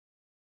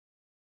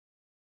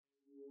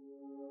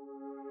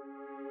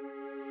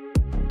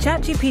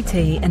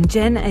ChatGPT and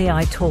Gen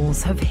AI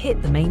tools have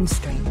hit the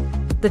mainstream.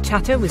 The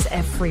chatter was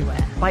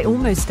everywhere, by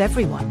almost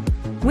everyone.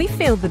 We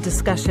feel the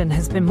discussion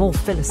has been more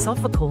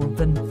philosophical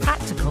than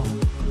practical.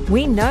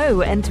 We know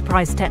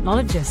enterprise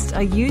technologists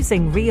are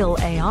using real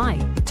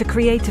AI to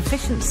create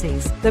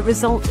efficiencies that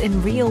result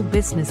in real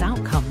business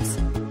outcomes.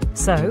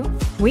 So,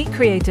 we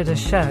created a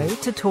show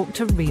to talk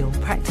to real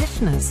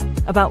practitioners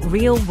about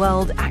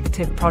real-world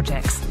active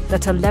projects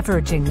that are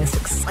leveraging this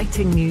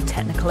exciting new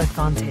technical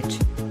advantage.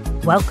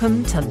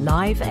 Welcome to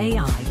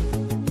LiveAI.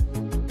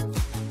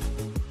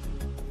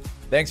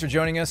 Thanks for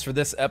joining us for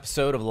this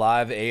episode of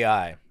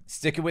LiveAI.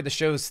 Sticking with the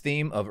show's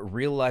theme of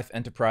real-life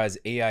enterprise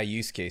AI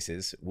use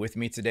cases, with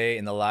me today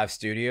in the live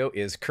studio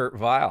is Kurt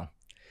Weil,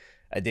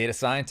 a data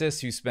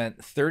scientist who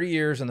spent 30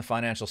 years in the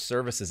financial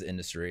services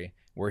industry,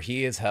 where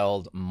he has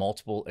held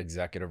multiple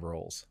executive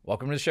roles.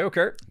 Welcome to the show,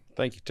 Kurt.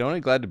 Thank you,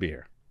 Tony. Glad to be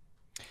here.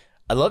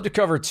 I'd love to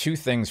cover two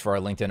things for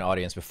our LinkedIn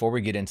audience before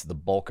we get into the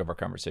bulk of our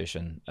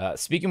conversation.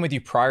 Speaking with you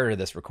prior to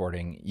this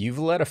recording, you've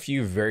led a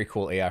few very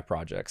cool AI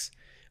projects.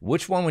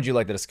 Which one would you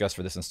like to discuss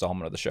for this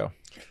installment of the show?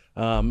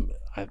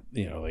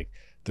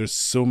 There's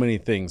so many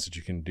things that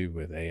you can do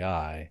with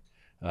AI.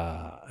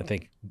 I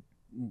think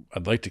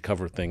I'd like to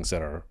cover things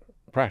that are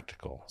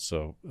practical.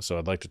 So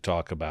I'd like to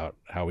talk about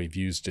how we've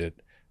used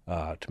it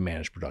to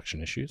manage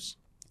production issues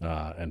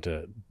and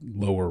to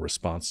lower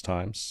response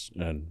times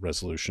and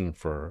resolution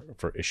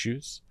for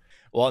issues.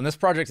 Well, and this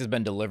project has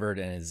been delivered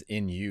and is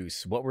in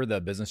use. What were the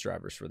business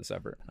drivers for this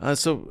effort?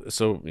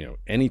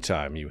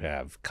 Anytime you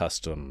have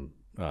custom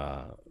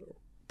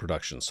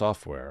production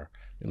software,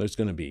 there's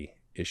going to be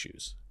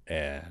issues,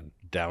 and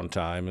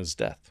downtime is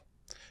death,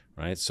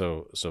 right?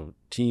 So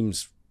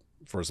teams,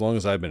 for as long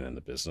as I've been in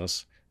the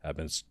business, have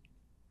been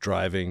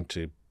striving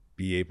to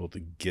be able to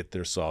get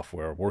their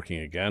software working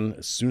again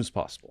as soon as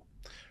possible,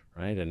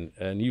 right?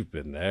 And you've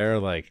been there,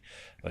 like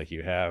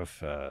you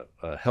have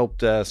a help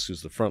desk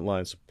who's the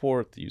frontline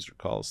support. The user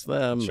calls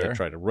them. Sure. They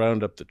try to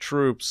round up the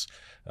troops.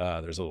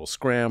 There's a little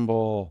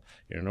scramble.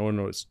 No one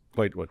knows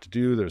quite what to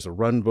do. There's a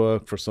run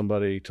book for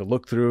somebody to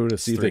look through to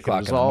see if they can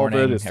resolve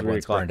it. It's 3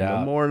 o'clock in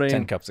the morning.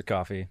 10 cups of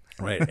coffee.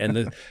 Right,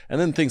 and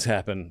then things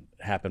happen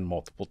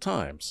multiple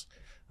times.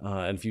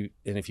 And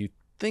if you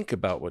think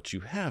about what you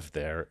have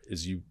there,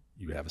 is you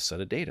have a set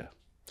of data.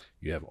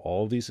 You have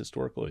all these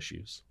historical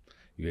issues.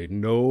 You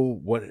know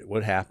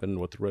what happened,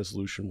 what the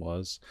resolution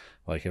was,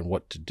 and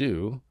what to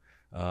do.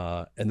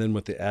 And then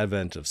with the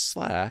advent of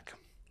Slack,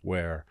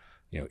 where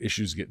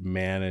issues get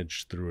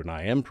managed through an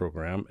IM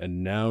program,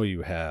 and now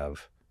you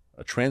have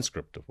a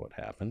transcript of what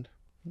happened,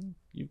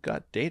 you've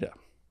got data.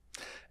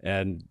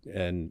 And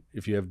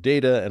if you have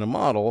data and a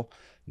model,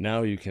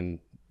 now you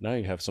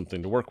have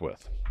something to work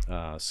with.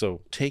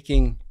 So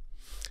taking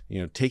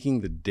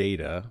the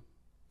data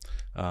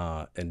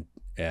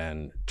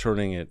and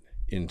turning it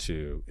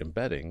into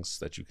embeddings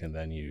that you can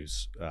then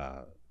use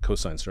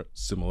cosine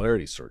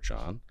similarity search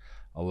on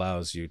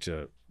allows you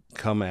to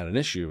come at an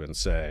issue and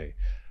say,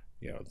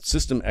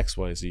 system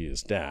XYZ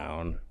is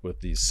down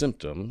with these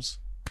symptoms,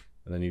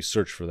 and then you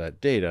search for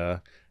that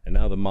data, and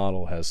now the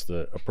model has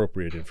the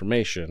appropriate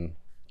information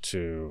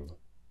to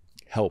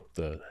help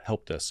the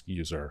help desk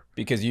user.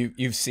 Because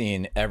you've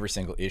seen every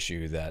single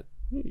issue that,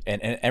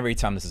 and every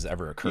time this has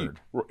ever occurred,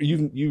 or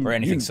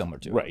anything similar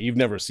to it. Right, you've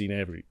never seen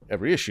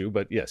every issue,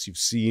 but yes, you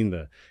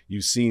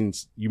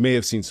may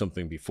have seen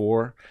something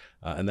before,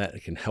 and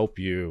that can help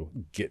you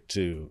get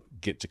to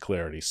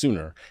clarity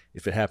sooner.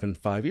 If it happened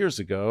 5 years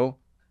ago,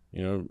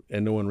 and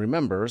no one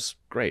remembers,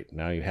 great,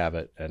 now you have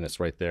it and it's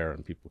right there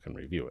and people can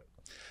review it.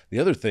 The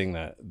other thing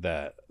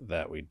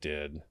that we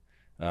did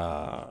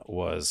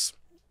was,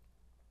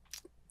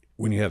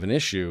 when you have an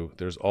issue,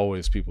 there's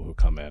always people who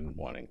come in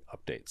wanting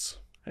updates.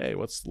 Hey,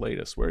 what's the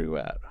latest? Where are you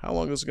at? How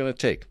long is it going to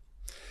take?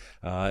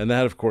 And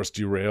that, of course,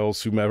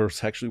 derails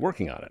whomever's actually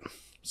working on it.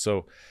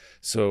 So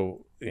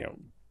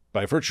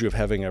by virtue of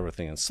having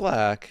everything in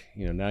Slack,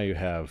 now you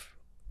have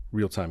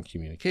real-time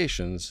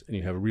communications, and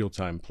you have a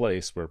real-time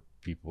place where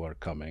people are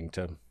coming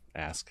to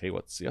ask, hey,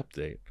 what's the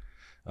update?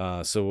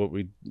 So what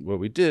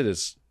we did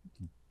is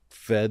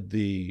fed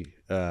the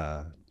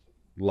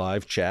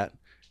live chat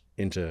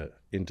into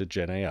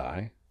Gen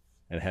AI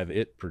and have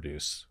it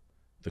produce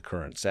the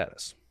current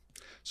status.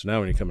 So now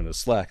when you come into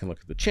Slack and look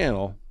at the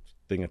channel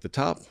thing at the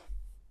top,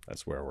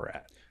 that's where we're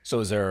at. So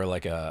is there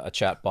like a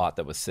chat bot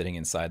that was sitting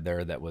inside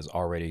there that was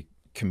already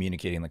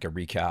communicating like a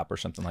recap or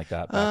something like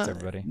that back to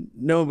everybody?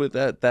 No, but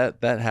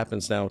that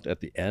happens now at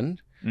the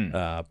end.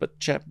 But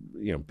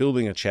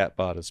building a chat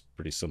bot is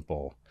pretty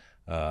simple.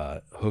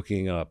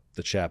 Hooking up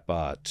the chat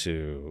bot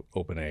to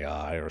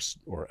OpenAI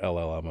or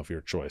LLM of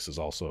your choice is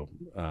also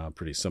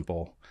pretty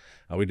simple.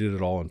 We did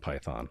it all in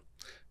Python.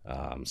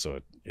 So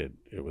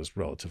it was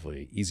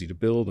relatively easy to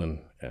build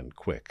and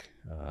quick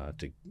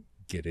to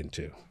get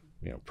into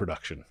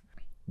production.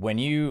 When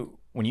you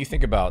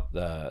think about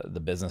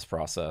the business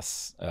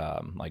process,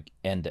 like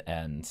end to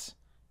end,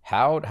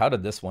 how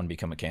did this one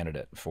become a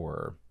candidate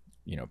for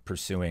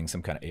pursuing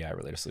some kind of AI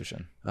related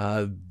solution?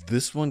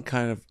 This one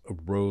kind of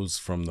arose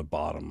from the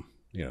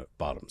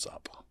bottoms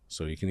up.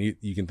 So you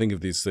can think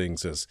of these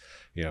things as,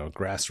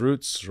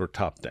 grassroots or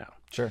top down.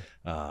 Sure.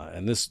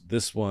 And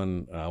this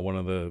one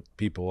of the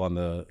people on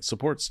the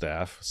support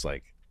staff is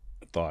like,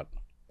 thought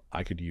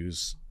I could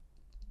use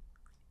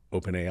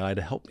OpenAI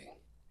to help me.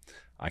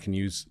 I can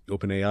use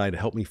OpenAI to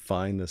help me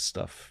find this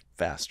stuff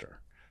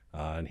faster.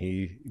 And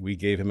we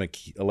gave him a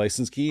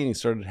license key, and he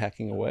started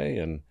hacking away.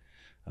 And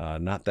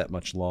not that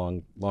much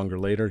longer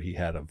later, he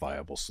had a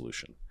viable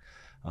solution.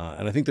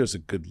 And I think there's a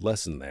good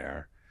lesson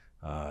there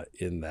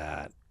in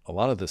that a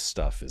lot of this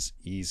stuff is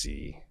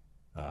easy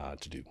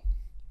to do,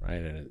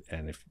 right?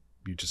 And if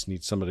you just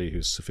need somebody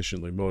who's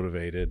sufficiently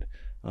motivated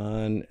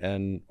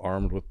and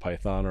armed with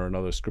Python or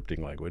another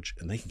scripting language,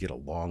 and they can get a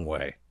long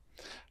way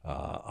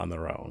on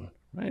their own,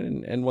 right?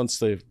 And once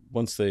they've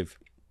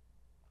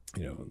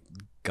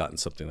gotten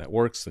something that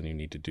works, then you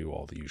need to do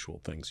all the usual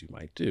things you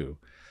might do.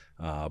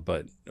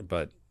 But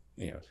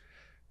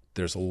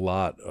there's a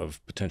lot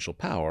of potential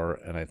power,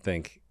 and I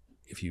think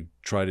if you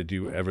try to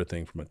do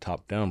everything from a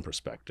top-down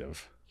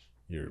perspective,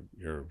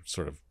 you're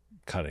sort of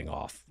cutting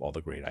off all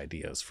the great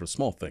ideas for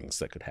small things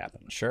that could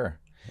happen. Sure.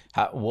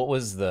 What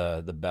was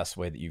the best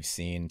way that you've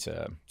seen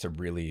to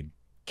really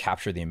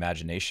capture the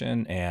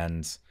imagination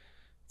and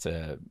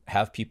to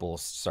have people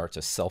start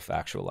to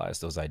self-actualize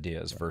those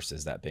ideas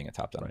versus that being a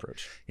top-down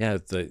approach? Yeah,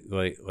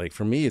 like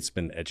for me, it's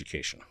been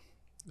education.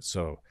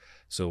 So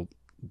a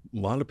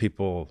lot of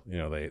people,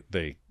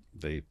 they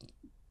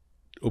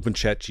open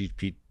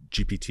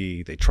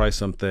GPT, they try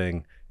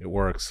something, it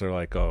works, they're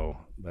like, oh,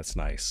 that's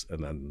nice,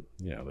 and then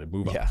they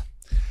move on.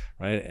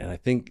 Right. And I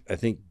think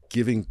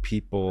giving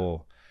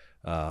people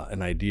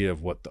an idea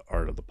of what the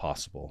art of the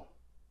possible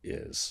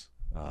is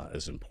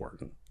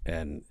important.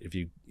 And if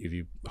you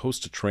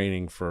host a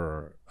training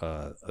for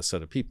a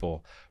set of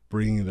people,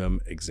 bringing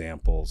them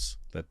examples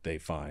that they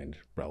find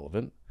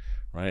relevant,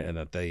 right, and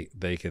that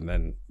they can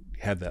then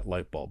have that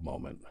light bulb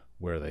moment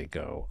where they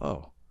go,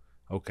 oh,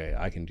 okay,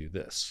 I can do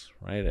this,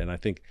 right? And I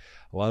think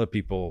a lot of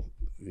people,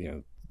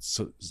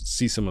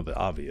 see some of the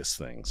obvious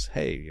things.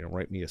 Hey,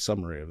 write me a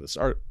summary of this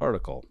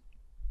article.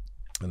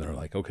 And they're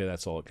like, okay,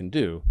 that's all it can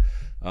do.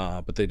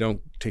 But they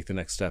don't take the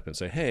next step and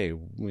say, hey,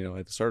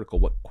 this article,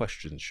 what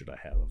questions should I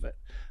have of it?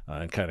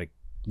 And kind of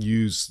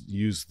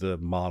use the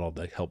model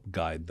to help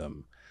guide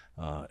them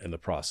in the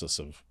process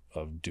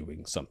of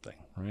doing something,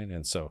 right?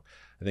 And so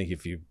I think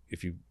if you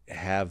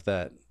have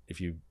that, if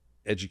you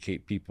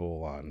educate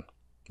people on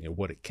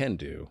what it can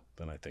do,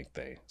 then I think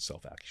they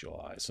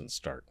self-actualize and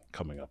start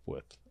coming up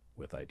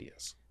with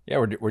ideas. Yeah,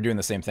 we're doing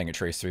the same thing at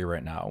Trace3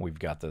 right now. We've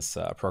got this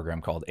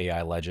program called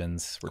AI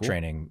Legends. We're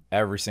training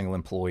every single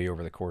employee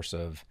over the course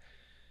of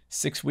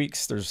 6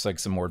 weeks. There's like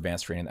some more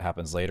advanced training that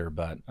happens later,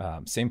 but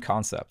same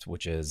concept,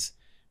 which is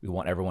we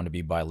want everyone to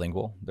be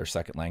bilingual. Their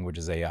second language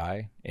is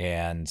AI.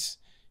 And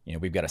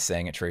we've got a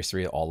saying at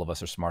Trace3, all of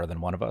us are smarter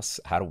than one of us.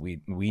 How do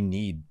we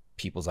need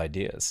people's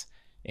ideas?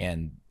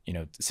 And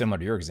similar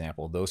to your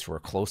example, those who are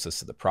closest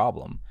to the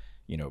problem,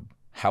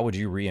 how would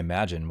you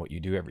reimagine what you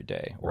do every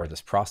day, or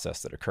this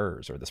process that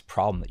occurs, or this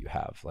problem that you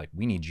have? Like,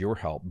 we need your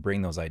help,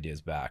 bring those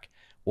ideas back.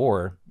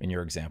 Or in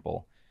your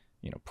example,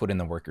 put in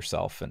the work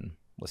yourself and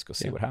let's go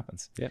see what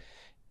happens. Yeah.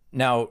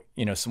 Now,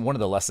 one of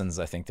the lessons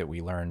I think that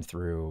we learned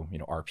through,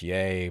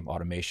 RPA,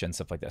 automation,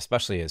 stuff like that,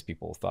 especially as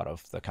people thought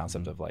of the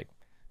concept of like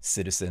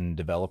citizen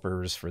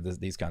developers for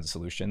these kinds of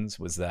solutions,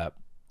 was that,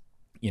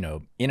 in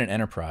an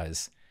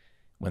enterprise,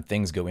 when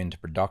things go into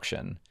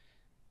production,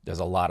 there's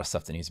a lot of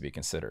stuff that needs to be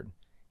considered.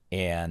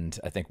 And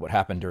I think what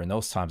happened during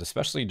those times,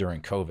 especially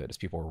during COVID, is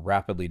people were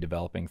rapidly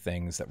developing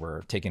things that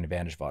were taking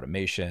advantage of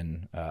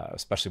automation,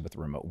 especially with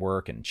remote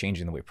work and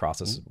changing the way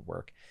processes would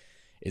work,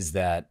 is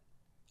that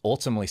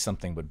ultimately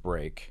something would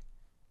break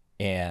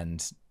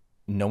and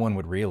no one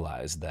would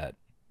realize that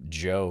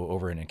Joe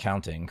over in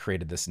accounting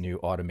created this new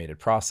automated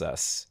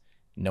process.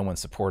 No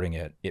one's supporting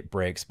it. It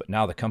breaks, but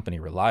now the company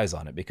relies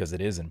on it because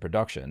it is in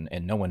production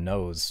and no one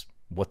knows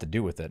what to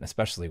do with it, and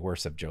especially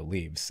worse if Joe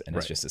leaves and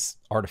it's just this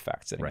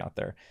artifact sitting out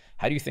there.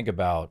 How do you think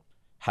about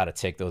how to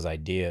take those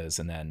ideas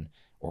and then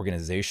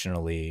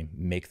organizationally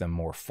make them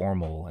more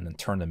formal and then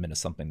turn them into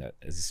something that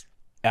is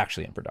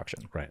actually in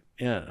production? Right.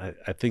 Yeah.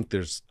 I think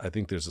there's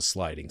a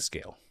sliding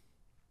scale,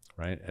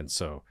 right? And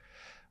so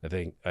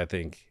I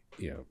think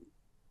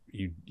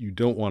you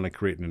don't want to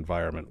create an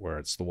environment where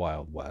it's the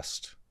Wild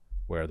West,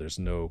 where there's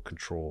no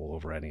control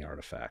over any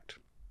artifact.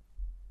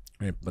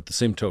 Right? But the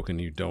same token,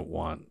 you don't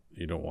want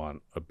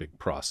a big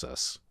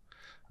process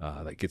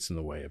that gets in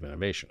the way of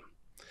innovation.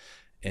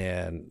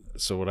 And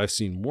so what I've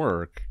seen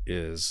work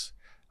is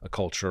a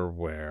culture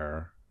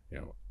where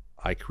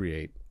I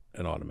create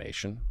an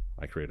automation,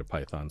 I create a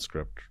Python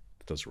script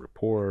that does a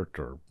report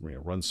or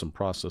runs some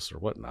process or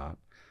whatnot,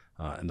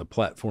 and the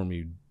platform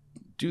you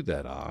do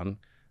that on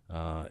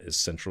is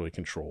centrally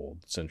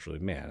controlled, centrally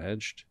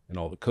managed, and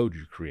all the code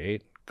you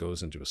create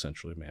goes into a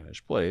centrally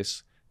managed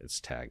place. It's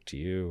tagged to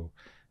you.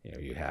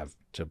 You have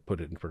to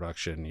put it in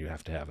production. You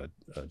have to have a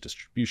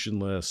distribution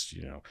list,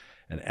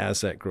 and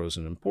as that grows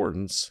in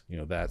importance,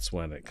 that's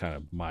when it kind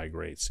of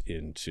migrates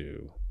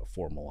into a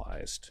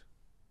formalized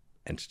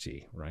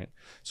entity, right?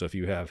 So if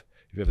you have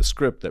a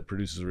script that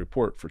produces a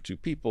report for 2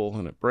 people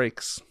and it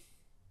breaks,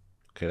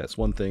 okay, that's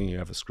one thing. You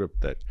have a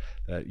script that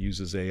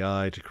uses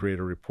AI to create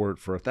a report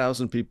for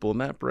 1,000 people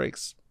and that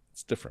breaks,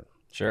 it's different.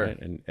 Sure. Right?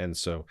 And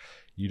so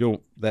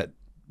that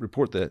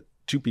report that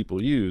 2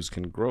 people use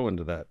can grow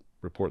into that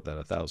report that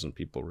 1,000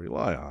 people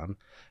rely on,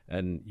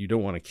 and you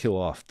don't want to kill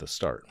off the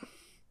start,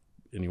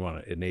 and you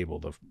want to enable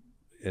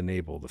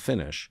the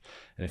finish.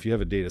 And if you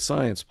have a data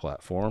science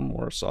platform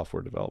or a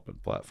software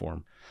development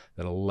platform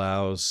that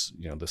allows,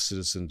 the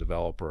citizen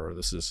developer or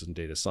the citizen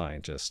data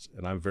scientist,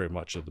 and I'm very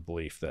much of the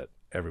belief that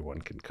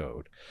everyone can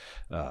code,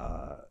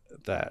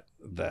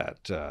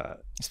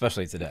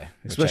 especially today.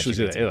 Especially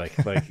today, like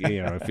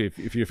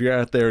if you're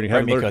out there and you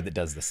haven't learned code that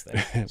does this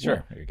thing,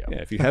 sure, there you go.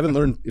 Yeah, if you haven't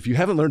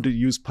learned to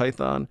use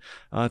Python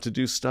to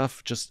do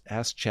stuff, just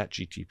ask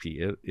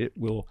ChatGPT. It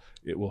will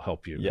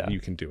help you. Yeah. You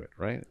can do it,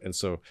 right? And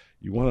so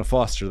you want to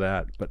foster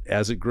that, but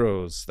as it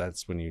grows,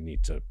 that's when you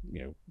need to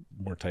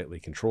more tightly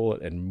control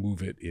it and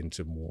move it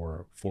into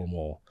more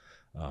formal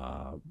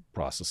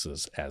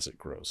processes as it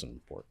grows in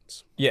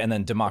importance. Yeah, and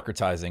then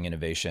democratizing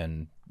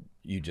innovation,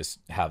 you just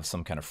have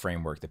some kind of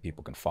framework that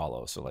people can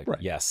follow. So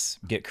right. Yes,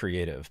 get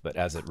creative, but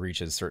as it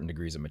reaches certain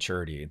degrees of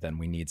maturity, then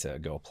we need to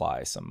go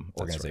apply some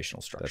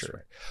organizational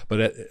structure. That's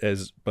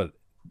right. But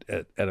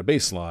at a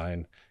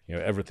baseline,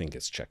 everything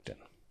gets checked in.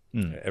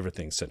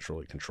 Everything's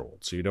centrally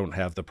controlled. So you don't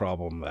have the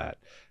problem that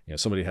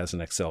somebody has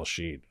an Excel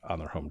sheet on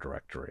their home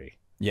directory.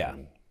 Yeah.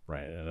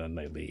 Right, and then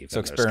they leave. So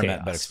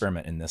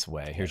experiment in this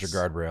way. Here's your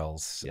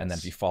guardrails, and then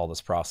if you follow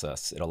this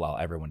process, it'll allow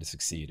everyone to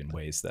succeed in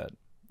ways that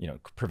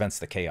prevents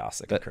the chaos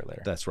that can occur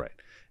later. That's right,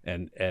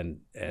 and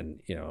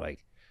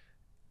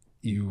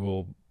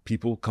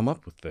people come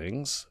up with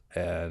things,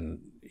 and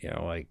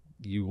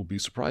you will be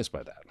surprised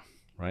by that,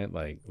 right?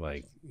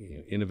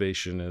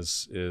 Innovation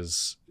is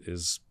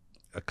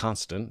a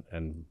constant,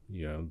 and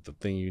the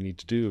thing you need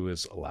to do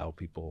is allow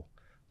people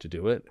to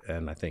do it.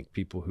 And I think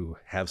people who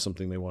have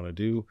something they want to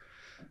do,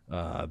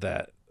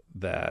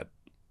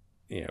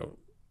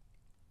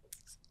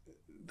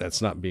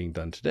 that's not being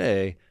done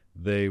today,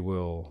 they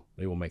will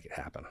make it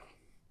happen,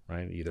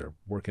 right? Either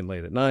working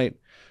late at night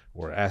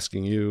or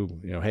asking you,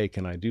 hey,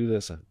 can I do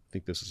this? I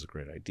think this is a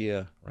great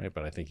idea, right?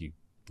 But I think you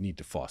need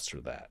to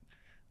foster that.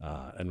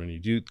 And when you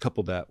do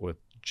couple that with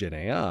Gen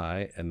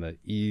AI and the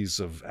ease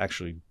of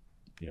actually,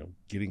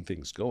 getting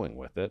things going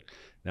with it,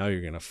 now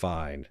you're going to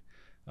find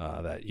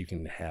that you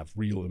can have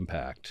real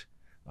impact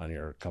on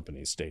your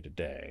company's day to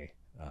day,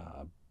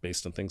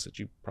 based on things that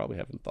you probably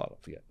haven't thought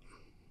of yet.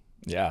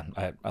 Yeah,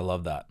 I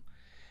love that.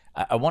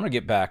 I want to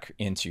get back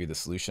into the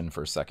solution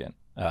for a second.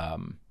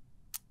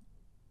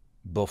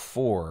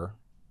 Before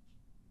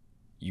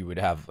you would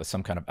have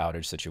some kind of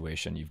outage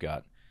situation, you've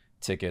got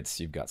tickets,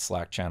 you've got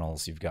Slack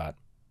channels, you've got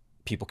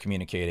people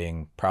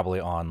communicating probably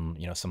on,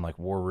 some like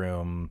war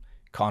room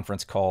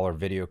conference call or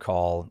video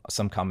call,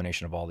 some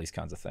combination of all these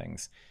kinds of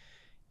things.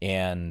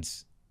 And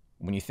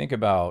when you think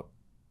about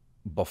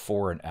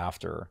before and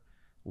after,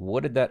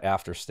 what did that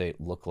after state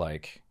look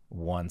like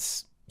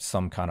once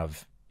some kind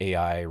of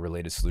AI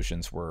related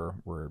solutions were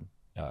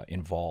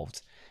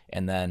involved?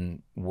 And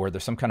then were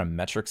there some kind of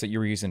metrics that you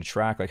were using to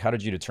track? Like, how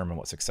did you determine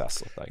what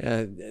success looked like?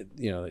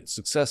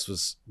 Success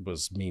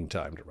was mean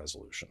time to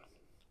resolution,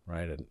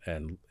 right?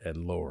 And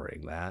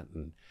lowering that.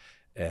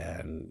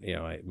 And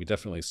we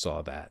definitely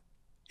saw that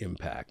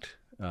impact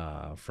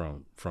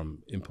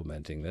from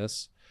implementing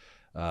this.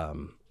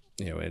 And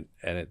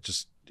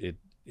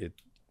it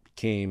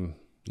became,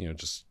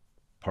 just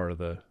part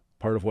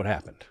of what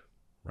happened,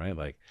 right?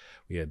 Like,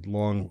 we had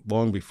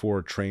long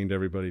before trained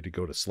everybody to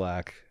go to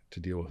Slack to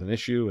deal with an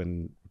issue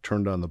and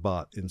turned on the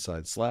bot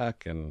inside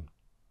Slack, and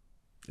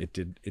it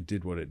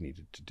did what it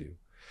needed to do.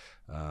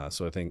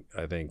 So I think,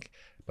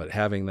 but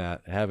having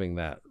that,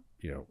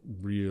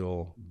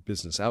 real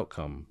business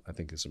outcome, I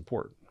think is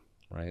important,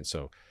 right?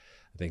 So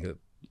I think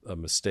a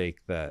mistake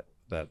that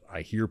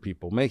I hear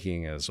people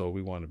making is,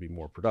 we want to be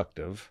more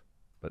productive,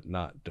 but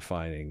not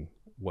defining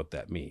what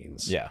that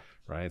means. Yeah.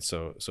 Right.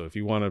 So if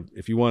you want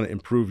to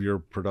improve your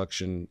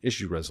production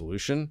issue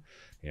resolution,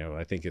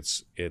 I think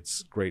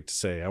it's great to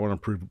say, I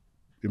want to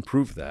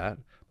improve that,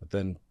 but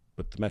then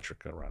put the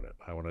metric around it.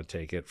 I want to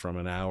take it from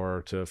an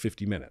hour to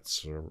 50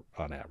 minutes or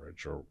on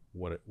average, or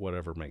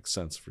whatever makes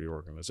sense for your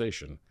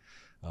organization.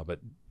 But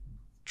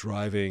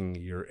driving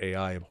your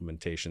AI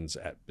implementations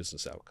at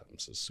business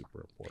outcomes is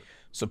super important.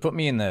 So put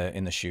me in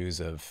the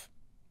shoes of,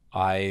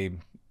 I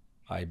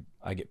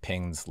get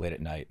pings late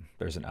at night.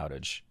 There's an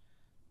outage.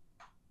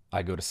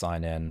 I go to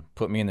sign in.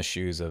 Put me in the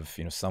shoes of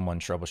someone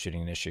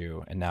troubleshooting an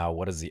issue. And now,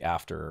 what does the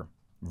after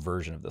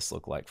version of this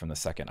look like from the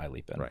second I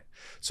leap in? Right.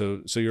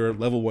 So you're a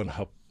level 1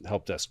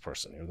 help desk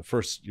person.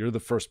 You're the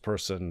first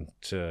person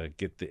to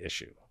get the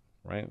issue.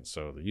 Right.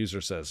 So the user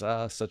says,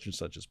 such and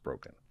such is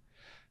broken,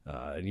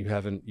 and you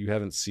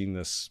haven't seen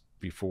this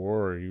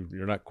before, or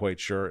you're not quite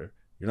sure.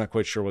 You're not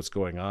quite sure what's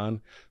going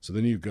on. So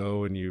then you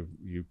go and you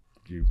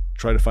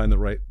try to find the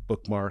right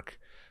bookmark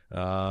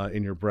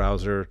in your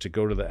browser to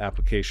go to the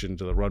application,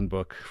 to the run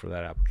book for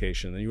that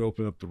application. Then you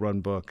open up the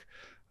run book,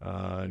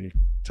 and you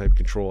type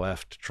Control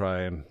F to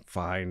try and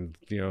find,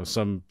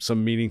 some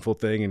meaningful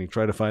thing, and you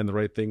try to find the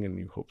right thing, and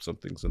you hope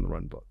something's in the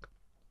run book.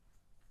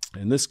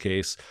 In this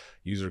case,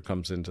 user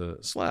comes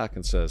into Slack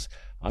and says,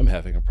 I'm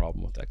having a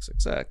problem with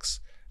XXX,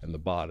 and the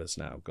bot is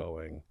now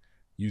going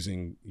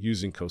using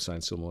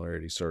cosine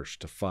similarity search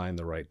to find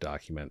the right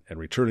document and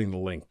returning the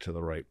link to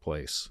the right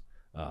place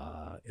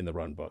in the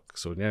run book.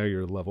 So now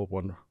you're a level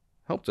 1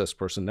 help desk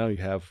person. Now you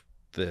have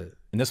the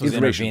and this was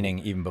intervening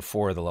even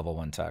before the level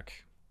 1 tech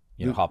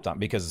hopped on,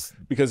 because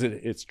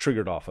it's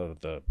triggered off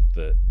of the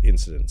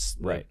incidents,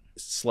 right?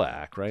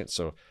 Slack, right?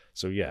 So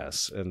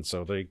yes, and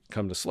so they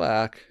come to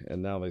Slack,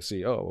 and now they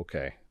see, oh,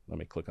 okay, let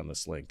me click on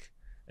this link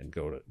and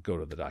go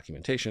to the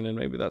documentation, and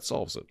maybe that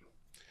solves it,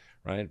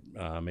 right?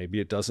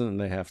 Maybe it doesn't,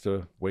 and they have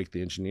to wake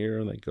the engineer,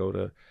 and they go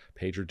to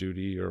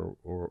PagerDuty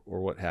or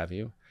what have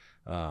you.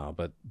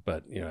 But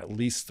at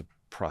least the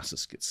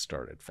process gets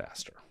started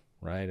faster,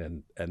 right?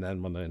 And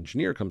then when the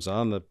engineer comes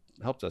on, the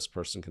help desk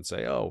person can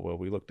say, oh, well,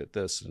 we looked at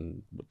this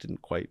and it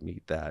didn't quite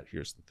meet that.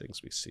 Here's the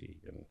things we see,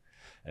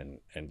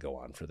 and go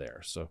on for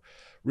there. So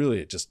really,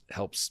 it just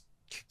helps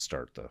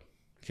kickstart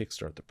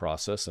the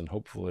process, and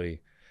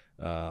hopefully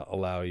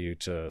allow you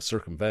to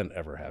circumvent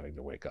ever having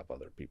to wake up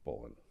other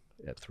people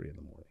at 3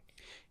 a.m.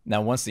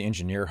 Now, once the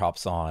engineer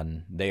hops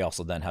on, they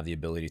also then have the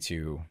ability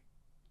to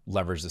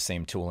leverage the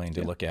same tooling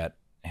to look at,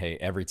 hey,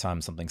 every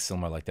time something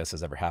similar like this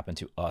has ever happened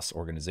to us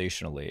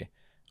organizationally,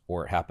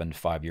 or it happened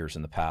 5 years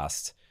in the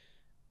past,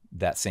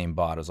 that same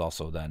bot is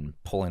also then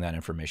pulling that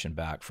information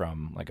back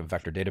from like a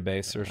vector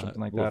database or something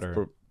like that.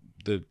 Or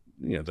the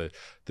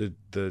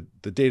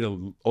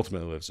data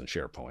ultimately lives in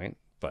SharePoint,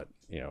 but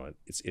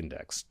it's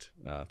indexed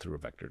through a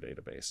vector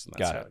database, and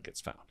that's how it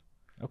gets found.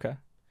 Okay.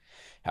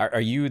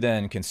 Are you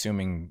then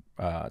consuming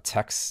the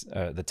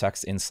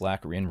text in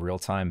Slack or in real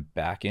time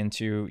back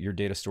into your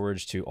data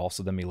storage to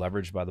also then be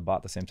leveraged by the bot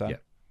at the same time? Yeah.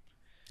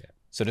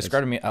 So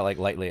describe to me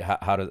lightly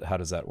how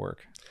does that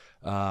work?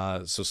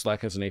 So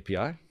Slack has an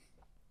API,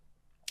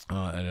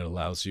 and it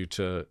allows you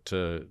to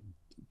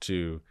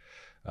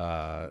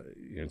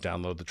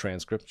download the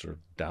transcripts or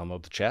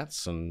download the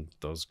chats, and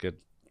those get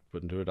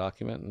put into a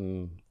document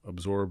and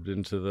absorbed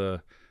into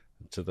the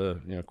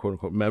quote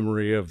unquote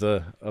memory of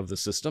the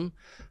system,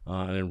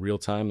 and in real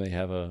time they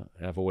have a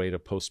way to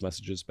post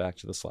messages back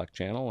to the Slack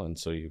channel, and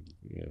so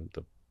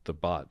the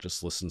bot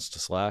just listens to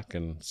Slack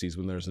and sees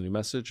when there's a new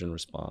message and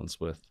responds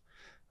with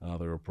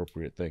the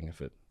appropriate thing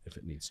if it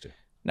needs to.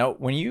 Now,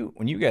 when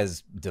you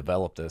guys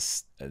developed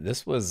this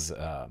was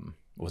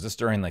this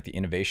during like the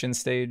innovation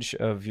stage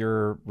of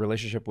your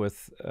relationship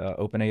with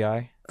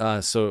OpenAI?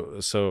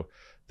 So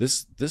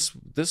this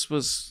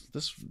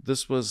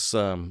was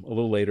a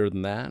little later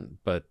than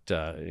that, but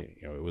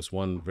it was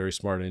one very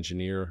smart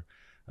engineer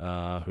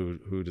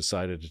who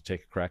decided to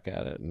take a crack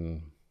at it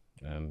and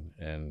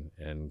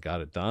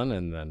got it done,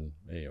 and then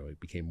it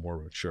became more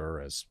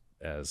mature as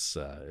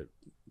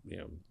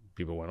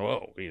people went,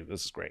 oh,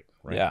 this is great,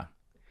 right? Yeah.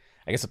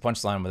 I guess the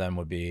punchline with them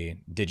would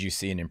be, did you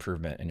see an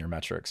improvement in your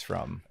metrics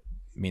from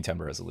mean time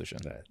to resolution?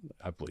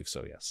 I believe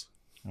so, yes.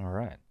 All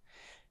right.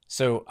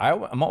 So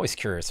I'm always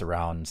curious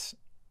around,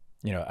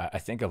 I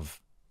think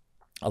of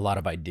a lot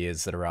of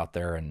ideas that are out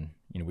there, and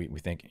we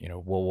think,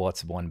 well,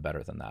 what's one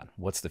better than that?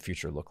 What's the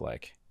future look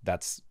like?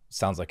 That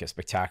sounds like a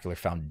spectacular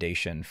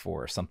foundation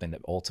for something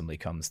that ultimately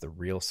becomes the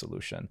real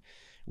solution.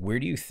 Where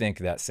do you think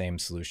that same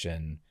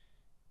solution,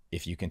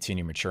 if you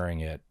continue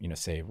maturing it,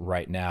 say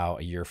right now,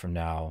 a year from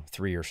now,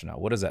 3 years from now,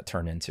 what does that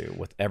turn into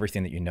with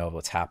everything that you know of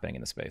what's happening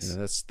in the space?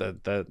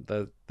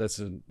 That's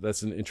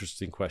an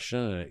interesting question,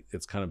 and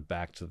it's kind of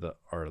back to the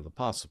art of the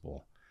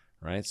possible,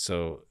 right?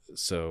 So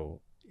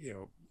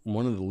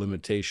one of the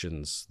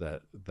limitations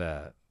that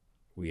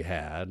we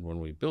had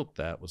when we built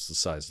that was the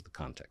size of the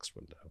context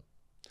window,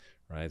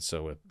 right?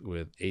 So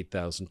with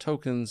 8,000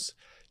 tokens,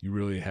 you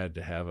really had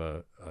to have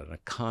an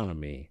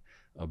economy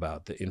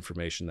about the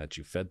information that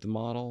you fed the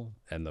model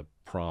and the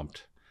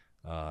prompt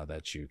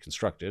that you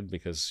constructed,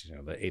 because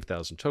the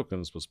 8,000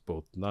 tokens was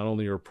both not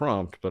only your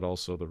prompt but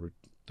also the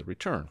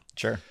return.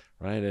 Sure.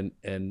 Right.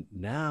 And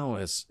now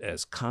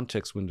as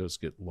context windows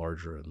get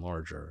larger and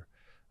larger,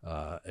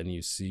 and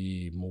you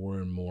see more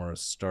and more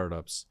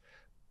startups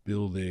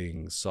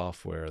building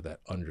software that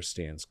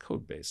understands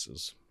code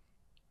bases,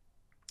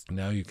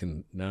 now you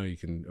can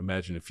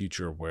imagine a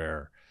future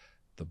where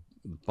the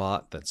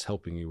bot that's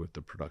helping you with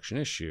the production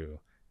issue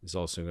is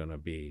also going to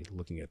be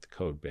looking at the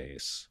code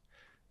base,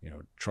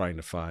 trying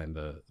to find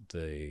the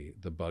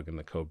bug in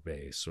the code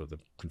base or the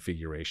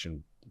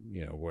configuration,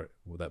 where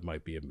that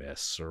might be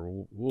amiss or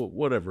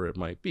whatever it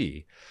might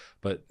be.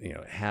 But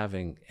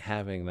having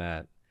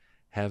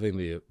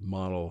the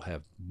model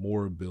have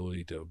more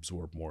ability to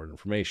absorb more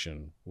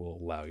information will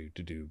allow you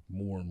to do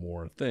more and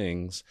more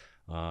things,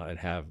 and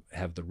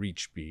have the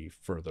reach be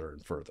further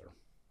and further.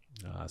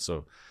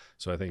 So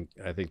I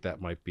think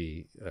that might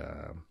be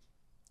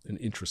an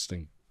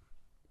interesting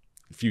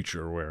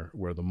future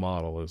where the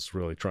model is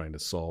really trying to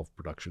solve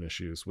production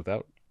issues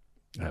without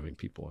having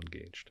people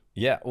engaged.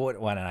 Yeah,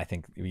 well, and I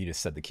think you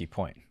just said the key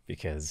point,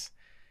 because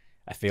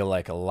I feel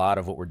like a lot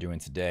of what we're doing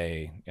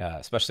today,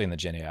 especially in the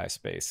Gen AI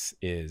space,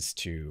 is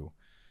to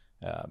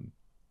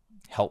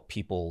help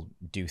people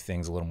do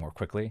things a little more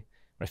quickly.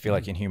 But I feel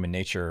like in human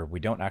nature, we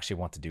don't actually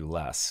want to do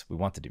less. We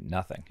want to do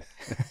nothing.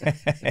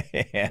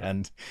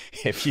 And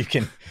if you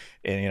can,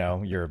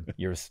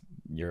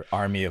 your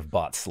army of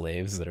bot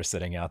slaves that are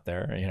sitting out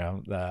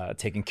there,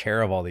 taking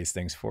care of all these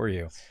things for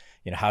you,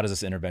 how does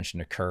this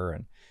intervention occur?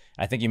 And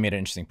I think you made an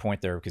interesting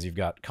point there, because you've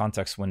got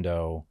context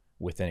window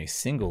within a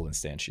single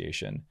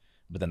instantiation,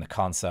 but then the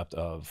concept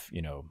of,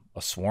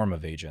 a swarm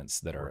of agents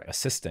that are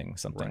assisting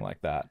something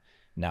like that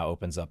now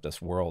opens up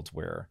this world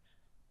where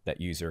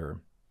that user,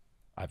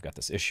 I've got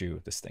this issue,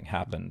 this thing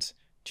happened.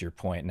 To your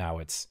point, now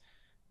it's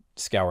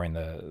scouring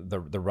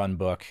the run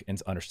book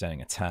and understanding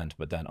intent,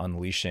 but then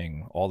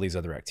unleashing all these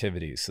other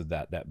activities so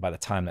that by the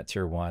time that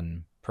tier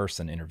one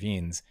person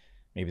intervenes,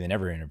 maybe they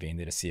never intervene,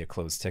 they just see a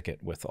closed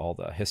ticket with all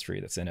the history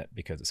that's in it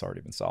because it's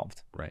already been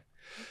solved. Right.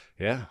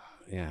 Yeah.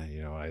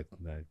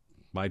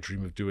 My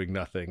dream of doing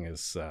nothing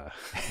is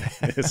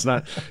it's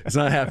not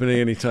happening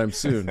anytime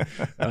soon.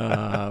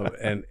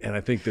 And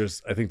I think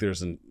there's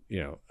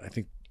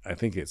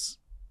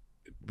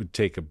it would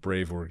take a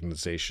brave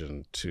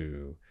organization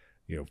to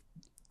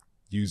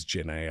use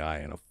Gen AI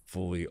in a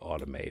fully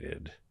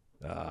automated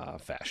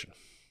fashion.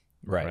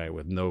 Right.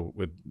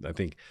 I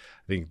think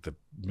the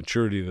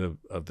maturity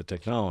of the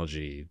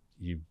technology,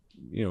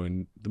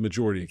 in the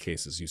majority of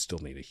cases, you still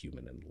need a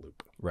human in the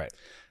loop. Right.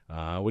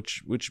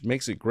 Which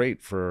makes it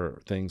great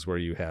for things where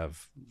you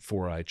have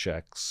 4-eye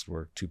checks,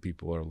 where two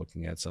people are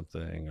looking at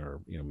something,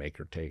 or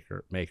maker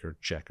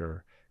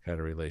checker kind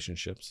of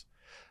relationships.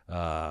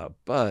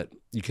 But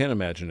you can't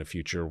imagine a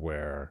future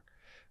where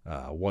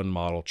one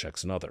model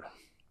checks another.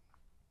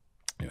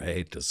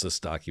 Hey, does this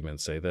document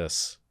say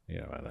this?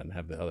 And then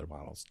have the other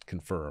models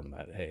confirm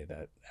that, hey,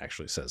 that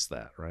actually says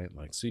that, right?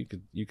 So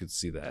you could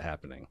see that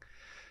happening.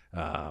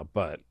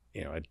 But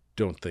I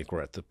don't think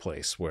we're at the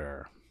place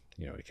where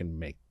it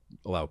can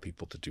allow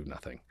people to do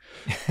nothing.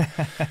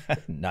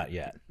 Not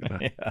yet.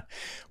 Yeah.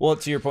 Well,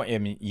 to your point, I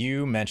mean,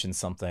 you mentioned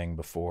something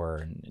before,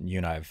 and you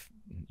and I've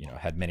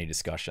had many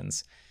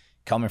discussions,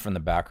 coming from the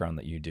background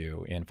that you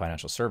do in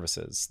financial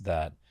services,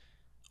 that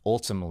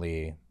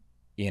ultimately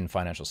in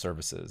financial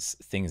services,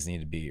 things need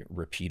to be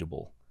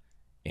repeatable.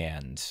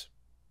 And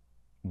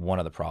one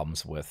of the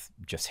problems with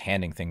just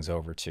handing things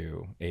over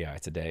to AI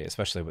today,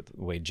 especially with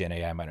the way Gen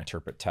AI might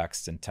interpret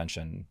text,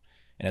 intention,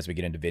 and as we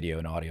get into video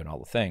and audio and all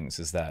the things,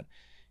 is that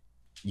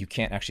you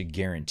can't actually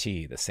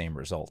guarantee the same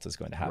result is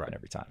going to happen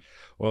every time.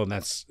 Well, and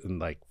that's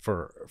like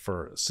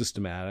for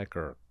systematic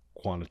or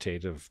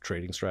quantitative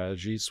trading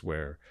strategies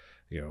where,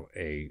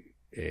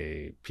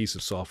 a piece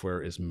of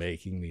software is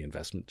making the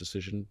investment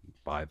decision,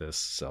 buy this,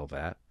 sell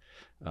that.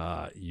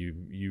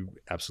 You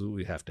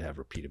absolutely have to have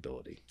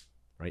repeatability,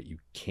 right? You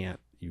can't,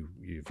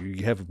 if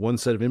you have one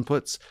set of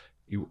inputs,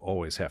 you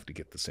always have to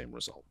get the same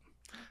result.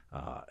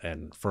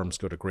 And firms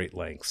go to great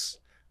lengths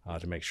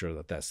to make sure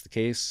that that's the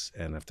case.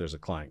 And if there's a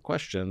client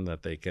question,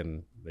 that they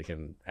can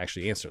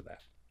actually answer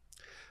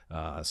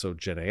that. So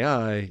Gen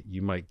AI,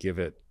 you might give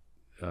it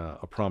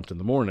a prompt in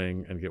the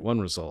morning and get one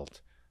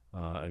result,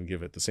 and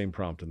give it the same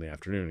prompt in the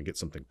afternoon and get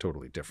something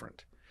totally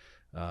different.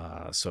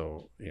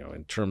 So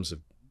in terms of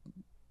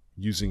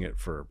using it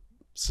for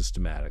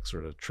systematic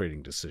sort of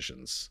trading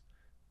decisions,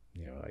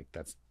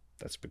 that's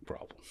a big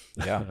problem.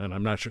 Yeah. And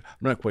I'm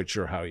not quite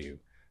sure how you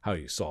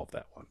solve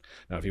that one.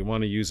 Now, if you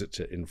want to use it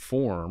to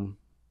inform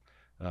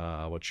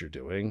what you're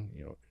doing,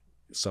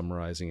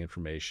 summarizing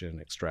information,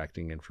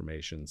 extracting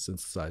information,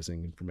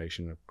 synthesizing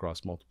information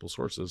across multiple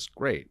sources,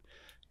 great.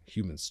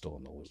 Humans still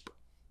in the loop,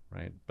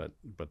 right?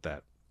 But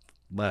that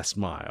last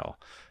mile,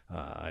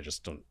 I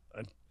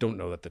don't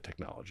know that the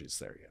technology is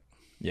there yet.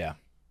 Yeah.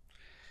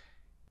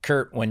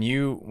 Kurt, when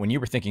you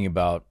were thinking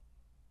about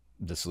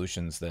the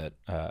solutions that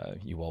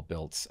you all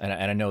built, and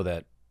I know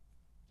that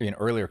in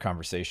earlier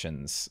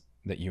conversations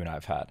that you and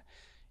I've had,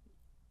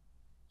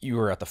 you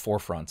were at the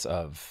forefront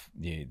of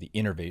the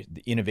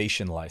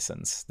innovation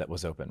license that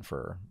was open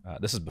for,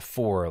 this is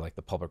before like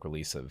the public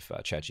release of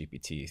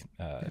ChatGPT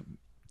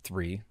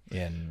 3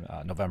 in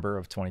November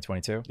of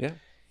 2022. Yeah.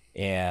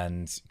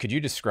 And could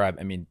you describe,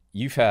 I mean,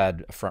 you've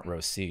had a front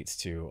row seats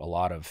to a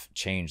lot of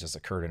change that's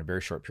occurred in a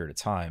very short period of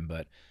time,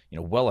 but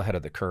well ahead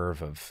of the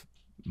curve of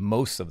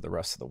most of the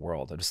rest of the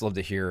world. I'd just love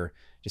to hear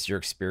just your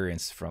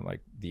experience from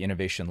like the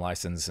innovation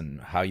license and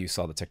how you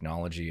saw the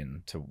technology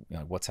and to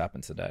what's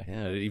happened today.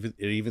 Yeah, it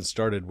even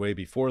started way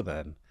before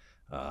then.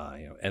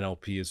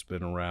 NLP has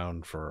been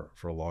around for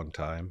a long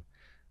time.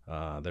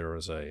 There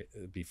was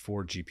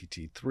before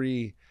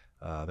GPT-3,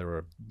 there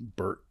were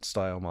BERT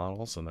style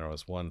models, and there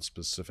was one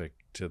specific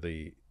to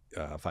the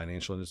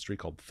financial industry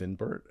called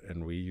FinBERT,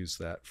 and we used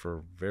that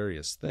for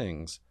various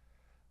things.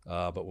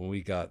 But when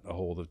we got a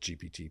hold of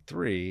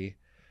GPT-3,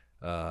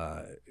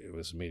 it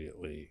was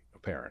immediately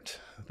apparent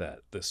that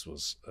this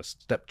was a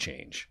step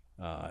change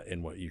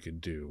in what you could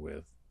do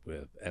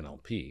with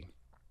NLP.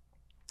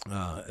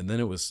 And then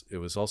it was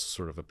also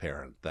sort of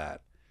apparent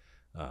that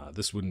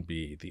this wouldn't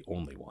be the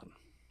only one,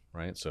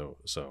 right? So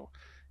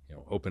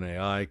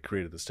OpenAI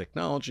created this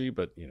technology,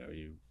 but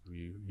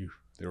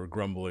there were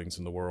grumblings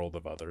in the world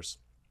of others.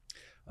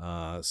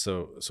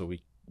 So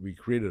we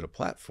created a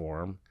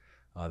platform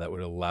that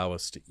would allow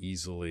us to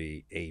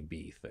easily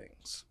A/B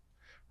things,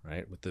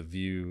 right? With the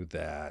view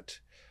that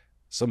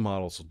some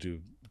models will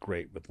do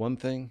great with one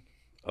thing,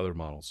 other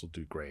models will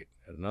do great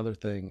at another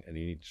thing, and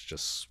you need to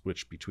just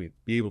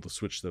be able to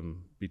switch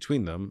them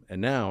between them.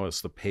 And now,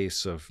 as the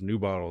pace of new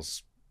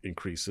models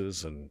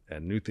increases and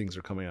new things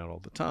are coming out all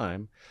the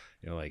time,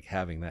 like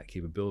having that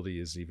capability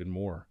is even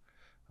more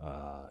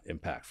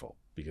impactful,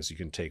 because you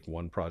can take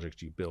one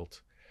project you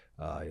built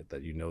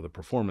that the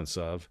performance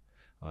of,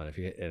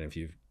 if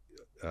you've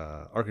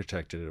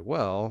architected it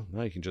well,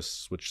 now you can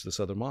just switch this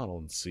other model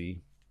and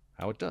see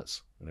how it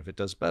does. And if it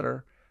does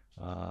better,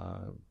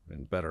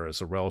 and better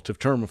is a relative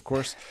term, of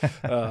course,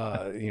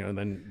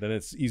 then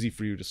it's easy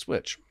for you to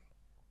switch.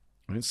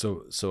 And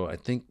so I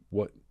think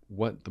what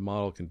the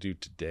model can do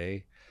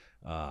today,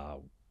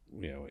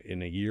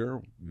 in a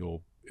year,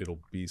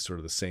 it'll be sort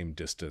of the same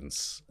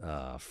distance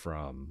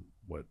from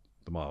what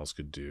the models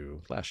could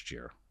do last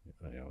year.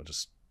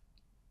 Just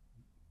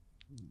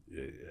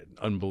an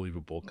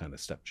unbelievable kind of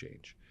step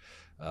change.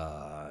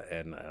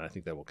 And I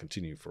think that will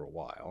continue for a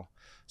while.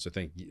 So I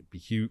think it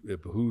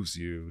behooves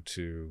you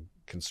to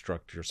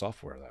construct your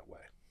software that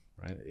way,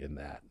 right? In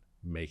that,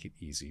 make it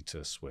easy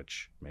to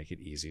switch, make it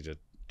easy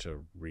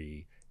to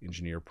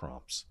re-engineer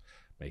prompts,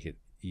 make it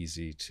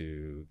easy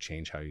to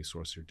change how you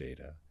source your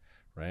data,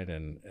 right?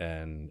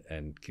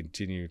 And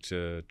continue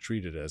to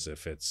treat it as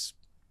if it's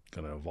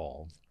going to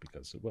evolve,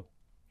 because it will.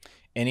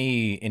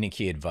 Any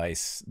key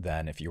advice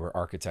then, if you were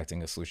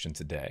architecting a solution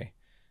today,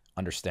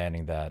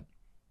 understanding that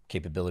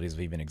capabilities of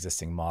even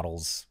existing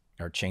models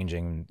are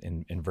changing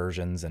in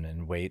versions and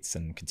in weights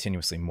and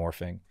continuously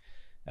morphing?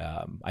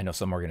 I know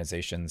some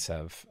organizations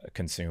have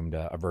consumed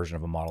a version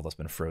of a model that's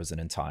been frozen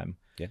in time.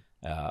 Yeah.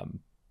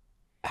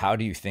 How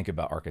do you think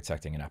about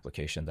architecting an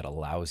application that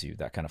allows you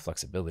that kind of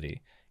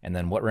flexibility? And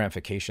then what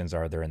ramifications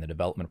are there in the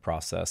development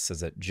process?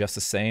 Is it just the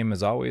same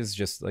as always,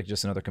 just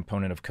another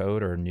component of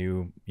code or a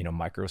new,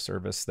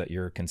 microservice that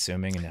you're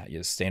consuming and that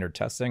you standard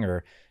testing,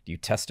 or do you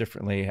test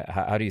differently?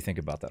 How do you think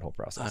about that whole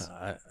process?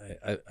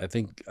 I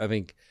think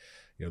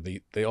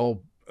they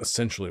all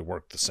essentially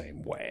work the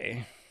same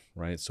way,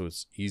 right? So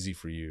it's easy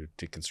for you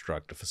to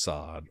construct a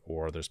facade,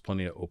 or there's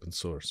plenty of open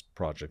source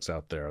projects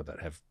out there that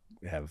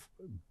have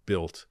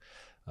built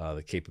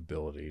the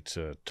capability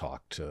to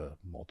talk to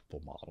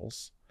multiple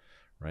models,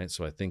 right?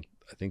 So I think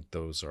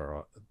those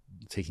are,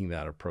 taking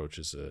that approach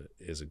is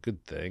a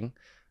good thing.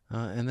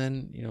 And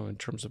then in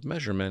terms of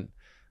measurement,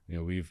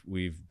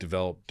 we've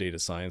developed data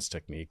science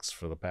techniques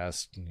for the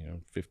past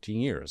 15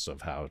 years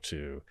of how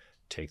to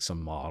take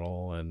some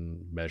model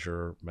and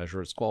measure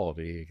its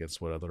quality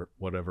against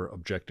whatever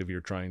objective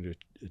you're trying to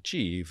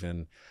achieve.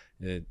 And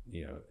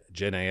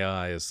Gen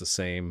AI is the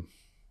same,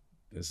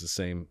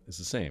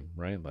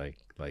 right?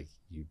 Like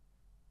you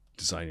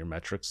design your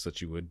metrics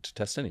that you would to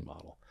test any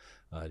model.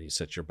 You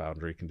set your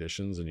boundary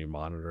conditions and you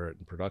monitor it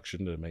in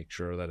production to make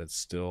sure that it's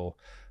still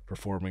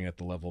performing at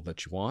the level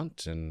that you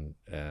want. And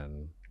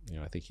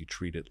I think you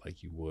treat it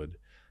like you would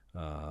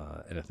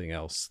anything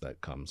else that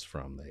comes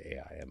from the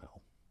AI ML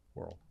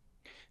world.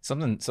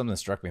 Something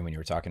struck me when you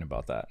were talking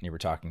about that. And you were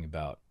talking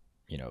about,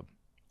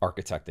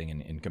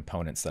 architecting in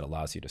components that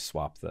allows you to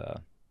swap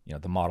the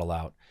model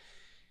out.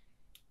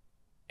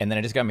 And then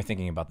it just got me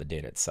thinking about the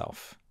data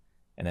itself,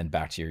 and then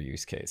back to your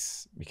use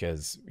case,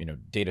 because,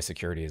 data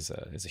security is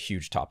a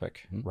huge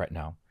topic right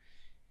now.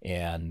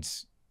 And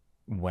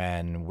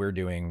when we're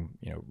doing,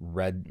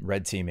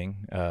 red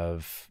teaming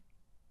of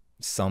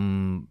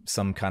some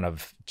kind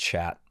of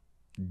chat,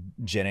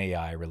 Gen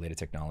AI related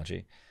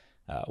technology,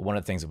 one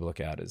of the things that we look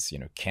at is,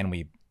 can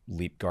we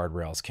leap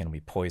guardrails? Can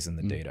we poison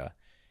the data?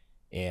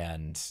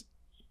 And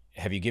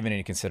have you given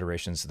any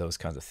considerations to those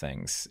kinds of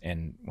things?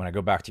 And when I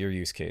go back to your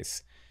use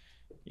case,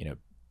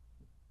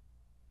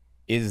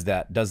 does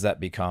that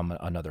become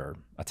another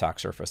attack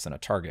surface and a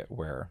target,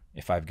 where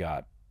if I've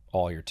got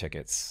all your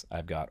tickets,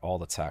 I've got all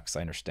the text,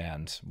 I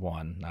understand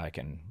I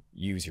can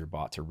use your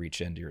bot to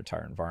reach into your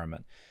entire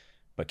environment,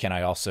 but can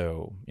I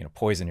also,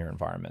 poison your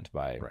environment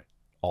by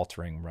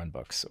altering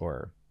runbooks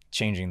or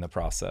changing the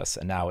process,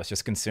 and now it's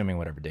just consuming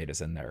whatever data's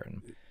in there?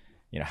 And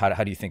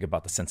how do you think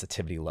about the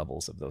sensitivity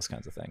levels of those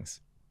kinds of things?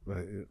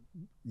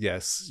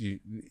 Yes, you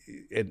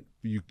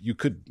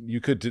could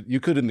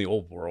in the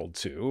old world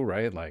too,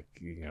 right? Like,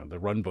 the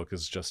run book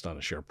is just on a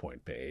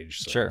SharePoint page,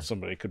 so sure,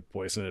 somebody could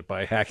poison it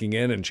by hacking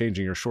in and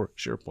changing your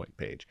SharePoint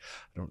page.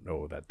 I don't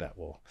know that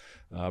will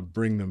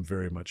bring them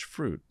very much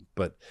fruit,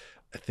 but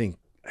I think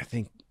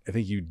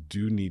you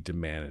do need to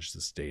manage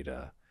this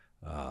data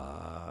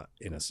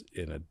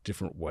in a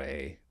different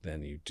way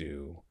than you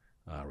do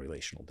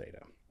relational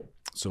data.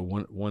 So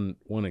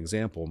one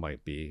example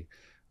might be,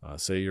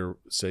 say you're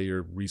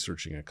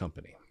researching a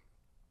company,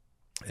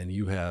 and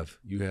you have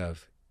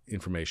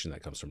information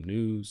that comes from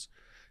news,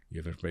 you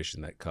have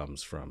information that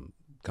comes from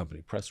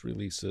company press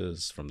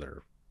releases, from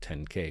their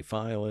 10K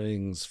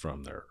filings,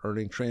 from their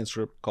earning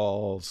transcript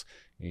calls,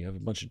 and you have a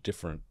bunch of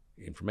different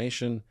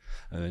information,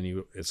 and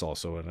then it's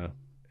also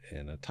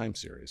in a time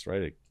series,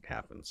 right? It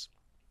happens.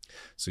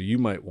 So you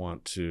might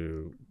want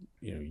to,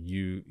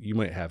 you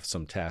might have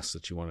some tasks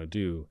that you want to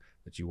do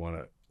that you want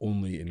to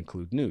only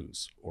include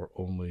news or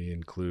only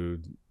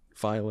include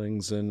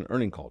filings and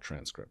earning call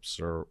transcripts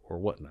or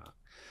whatnot.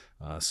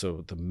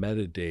 So the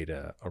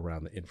metadata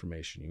around the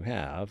information you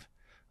have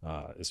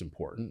is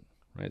important,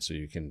 right? So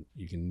you can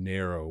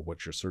narrow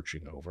what you're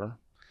searching over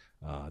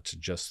to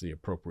just the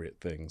appropriate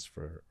things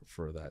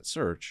for that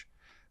search.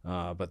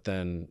 But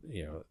then,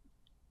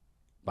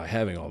 by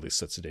having all these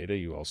sets of data,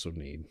 you also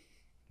need,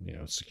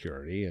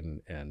 security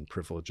and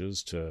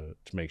privileges to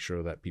make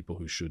sure that people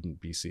who shouldn't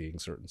be seeing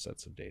certain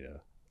sets of data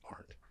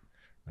aren't.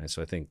 Right?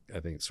 So I think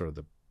sort of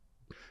the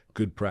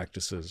good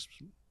practices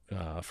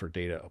for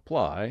data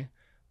apply,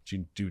 but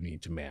you do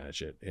need to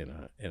manage it in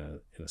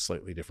a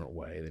slightly different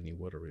way than you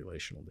would a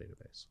relational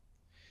database.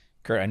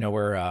 Kurt, I know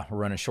we're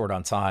running short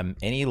on time.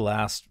 Any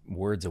last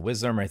words of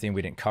wisdom or anything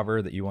we didn't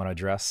cover that you want to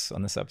address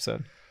on this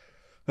episode?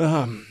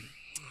 Like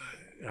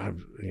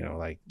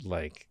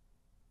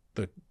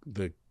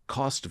the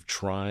cost of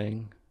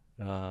trying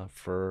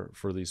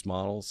for these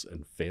models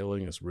and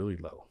failing is really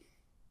low,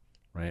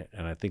 right?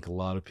 And I think a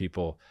lot of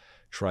people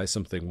try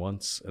something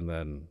once and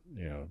then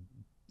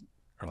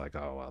are like,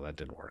 oh well, that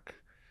didn't work.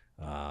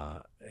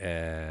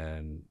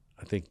 And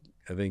I think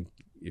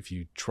if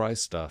you try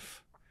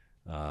stuff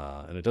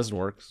and it doesn't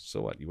work,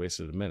 so what? You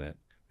wasted a minute.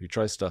 If you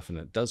try stuff and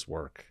it does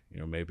work,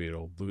 maybe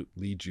it'll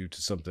lead you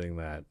to something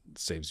that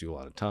saves you a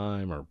lot of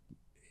time or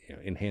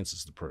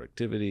enhances the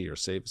productivity or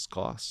saves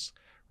costs,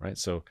 right?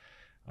 So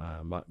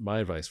my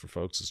advice for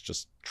folks is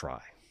just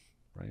try,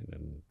 right?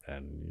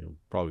 And you'll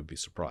probably be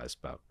surprised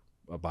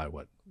by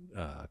what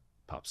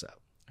pops out.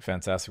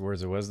 Fantastic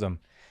words of wisdom.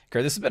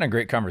 Kurt, this has been a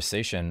great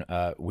conversation.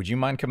 Would you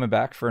mind coming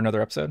back for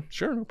another episode?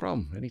 Sure, no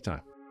problem.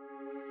 Anytime.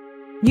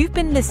 You've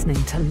been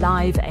listening to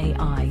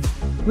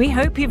LiveAI. We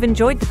hope you've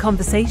enjoyed the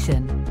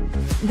conversation.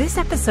 This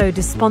episode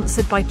is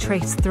sponsored by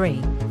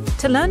Trace3.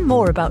 To learn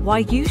more about why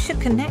you should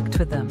connect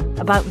with them,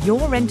 about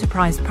your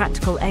enterprise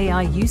practical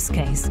AI use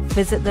case,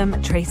 visit them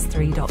at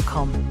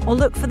trace3.com or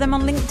look for them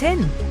on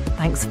LinkedIn.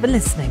 Thanks for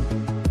listening.